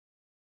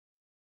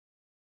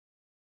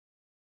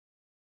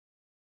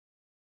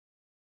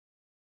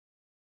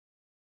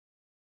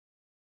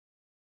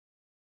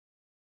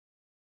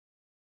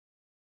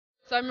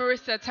So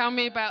Marissa, tell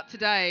me about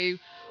today.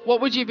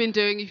 What would you have been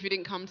doing if you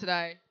didn't come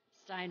today?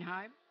 Staying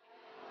home.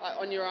 Like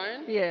on your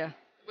own? Yeah.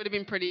 It would have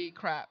been pretty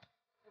crap.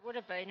 It would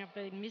have been. I've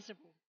been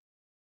miserable.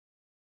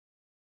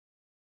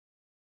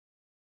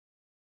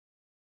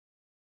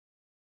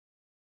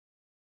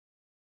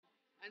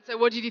 And so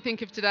what did you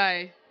think of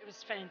today? It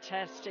was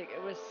fantastic.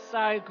 It was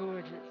so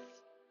good.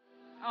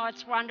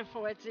 It's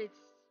wonderful. It's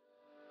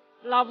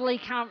lovely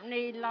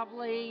company,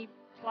 lovely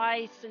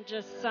place, and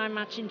just so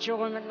much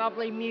enjoyment,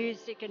 lovely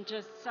music, and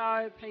just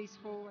so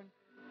peaceful. And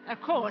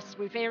of course,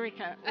 with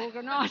Erica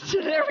organised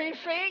and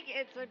everything,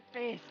 it's the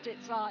best.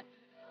 It's like,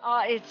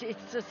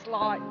 it's just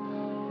like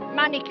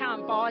money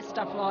can't buy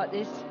stuff like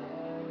this.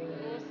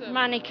 Awesome.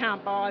 Money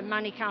can't buy.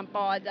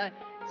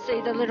 See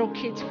the little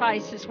kids'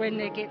 faces when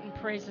they're getting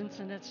presents,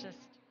 and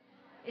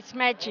it's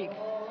magic.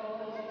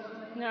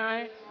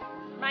 No,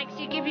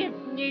 give you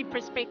a new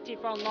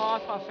perspective on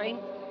life, I think.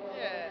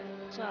 Yeah.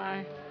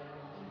 So,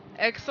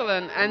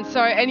 Excellent. And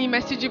so any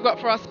message you've got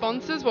for our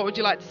sponsors? What would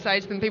you like to say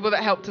to them, people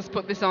that helped us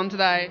put this on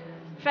today?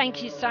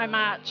 thank you so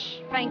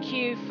much. Thank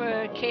you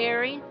for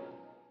caring,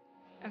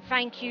 and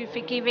thank you for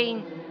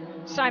giving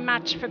so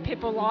much for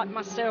people like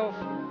myself,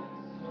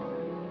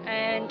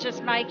 and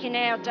just making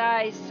our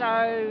days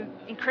so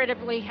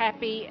incredibly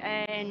happy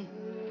and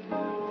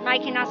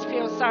making us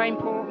feel so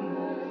important.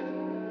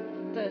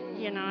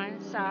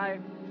 So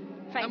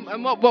thank you.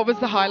 And what was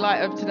the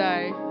highlight of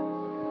today?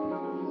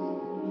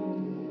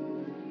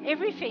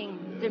 Everything.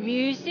 The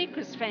music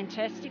was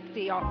fantastic,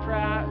 the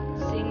opera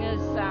singers,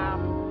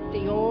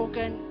 the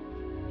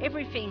organ,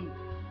 everything.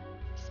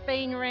 Just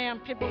being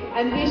around people.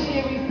 And this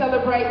year we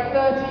celebrate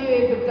 30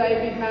 years of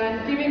David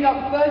Mann, giving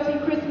up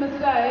 30 Christmas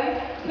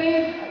days.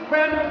 Please,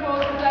 round of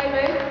applause for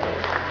David.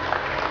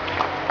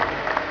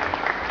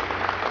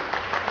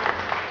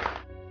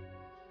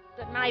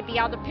 That maybe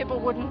other people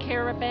wouldn't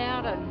care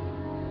about, and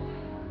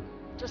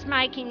just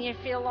making you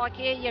feel like,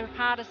 yeah, you're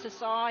part of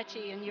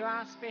society and you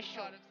are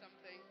special. Part of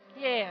something.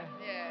 Yeah.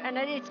 Yeah. And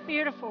it's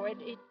beautiful.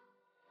 It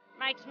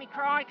makes me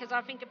cry because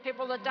I think of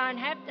people that don't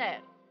have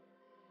that.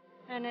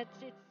 And it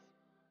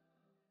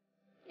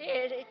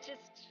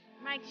just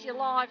makes your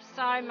life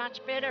so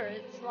much better.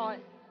 It's like,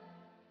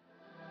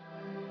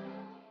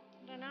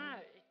 I don't know,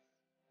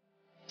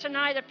 to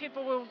know that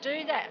people will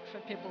do that for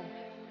people.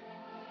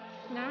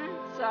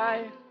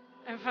 So,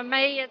 and for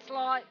me, it's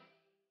like,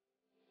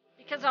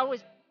 because I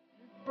was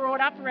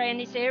brought up around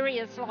this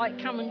area, it's like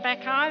coming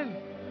back home.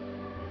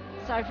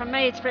 So for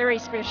me, it's very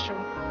special.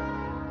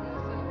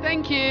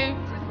 Thank you.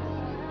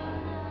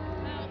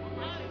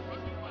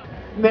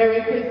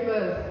 Merry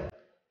Christmas.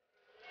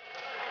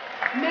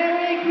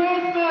 Merry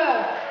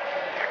Christmas.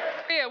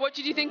 Maria, what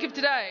did you think of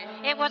today?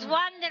 It was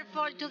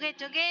wonderful to get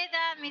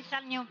together, meet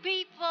some new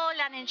people,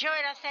 and enjoy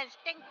ourselves.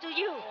 Thanks to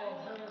you.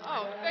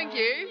 Oh, thank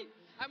you.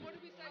 And what do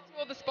we say to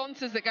all the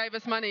sponsors that gave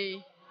us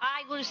money?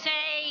 I will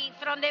say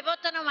from the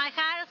bottom of my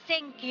heart,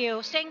 thank you,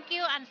 and thank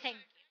you. It was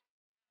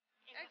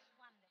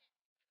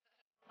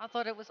wonderful. I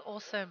thought it was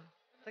awesome.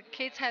 The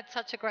kids had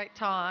such a great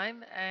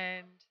time,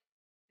 and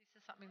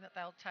this is something that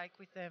they'll take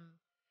with them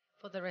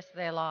for the rest of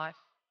their life.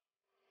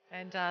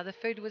 And the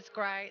food was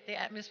great, the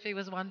atmosphere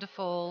was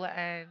wonderful,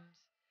 and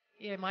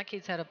yeah, my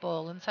kids had a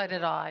ball, and so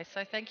did I.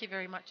 So thank you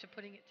very much for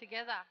putting it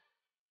together.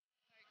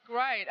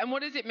 Great. And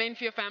what does it mean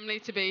for your family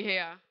to be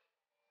here?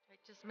 It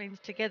just means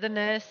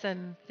togetherness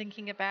and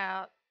thinking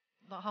about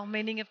the whole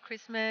meaning of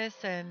Christmas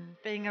and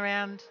being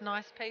around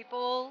nice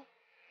people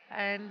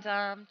and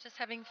just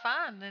having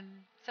fun and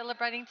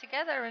celebrating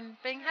together and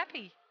being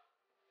happy.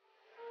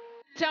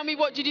 Tell me,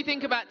 what did you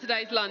think about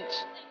today's lunch?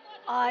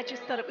 I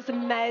just thought it was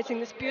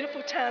amazing, this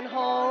beautiful town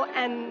hall,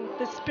 and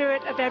the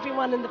spirit of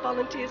everyone and the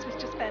volunteers was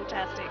just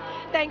fantastic.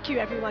 Thank you,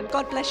 everyone.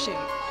 God bless you.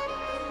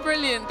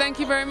 Brilliant. Thank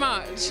you very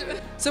much.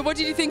 So what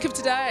did you think of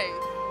today?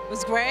 It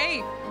was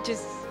great.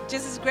 Just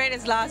as great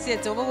as last year.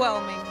 It's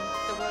overwhelming,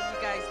 the work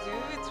you guys do.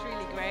 It's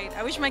really great.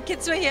 I wish my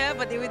kids were here,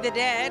 but they're with their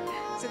dad,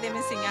 so they're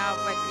missing out.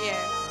 But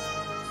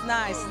yeah, it's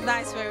nice. It's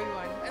nice for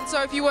everyone. And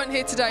so if you weren't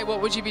here today, what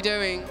would you be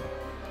doing?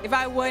 If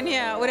I weren't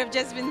here, I would have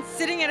just been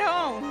sitting at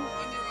home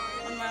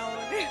on my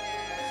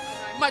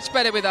own. Much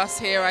better with us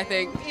here, I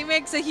think. It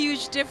makes a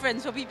huge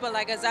difference for people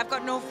like us. I've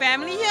got no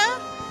family here,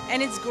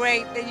 and it's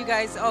great that you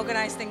guys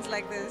organize things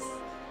like this.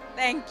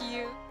 Thank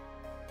you.